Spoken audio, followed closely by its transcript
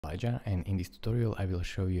Elijah, and in this tutorial I will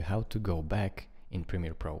show you how to go back in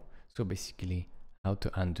Premiere Pro. So basically how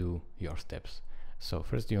to undo your steps. So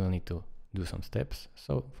first you will need to do some steps.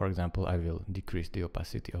 So for example, I will decrease the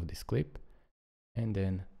opacity of this clip and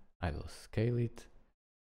then I will scale it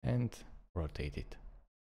and rotate it.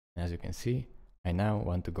 As you can see, I now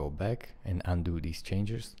want to go back and undo these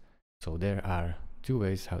changes. So there are two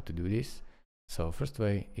ways how to do this. So first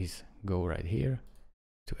way is go right here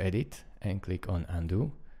to edit and click on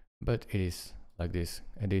undo, but it is like this: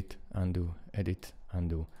 edit, undo, edit,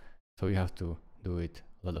 undo. So you have to do it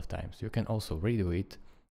a lot of times. You can also redo it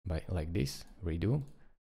by like this, redo.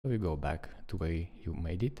 So you go back to where you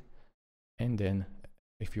made it, and then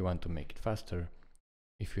if you want to make it faster,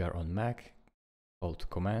 if you are on Mac, hold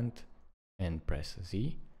Command and press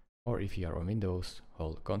Z, or if you are on Windows,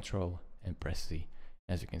 hold Control and press Z.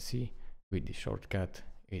 As you can see, with this shortcut,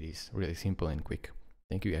 it is really simple and quick.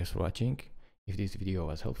 Thank you guys for watching. If this video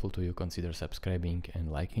was helpful to you, consider subscribing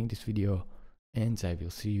and liking this video, and I will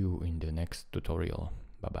see you in the next tutorial.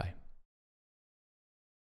 Bye bye.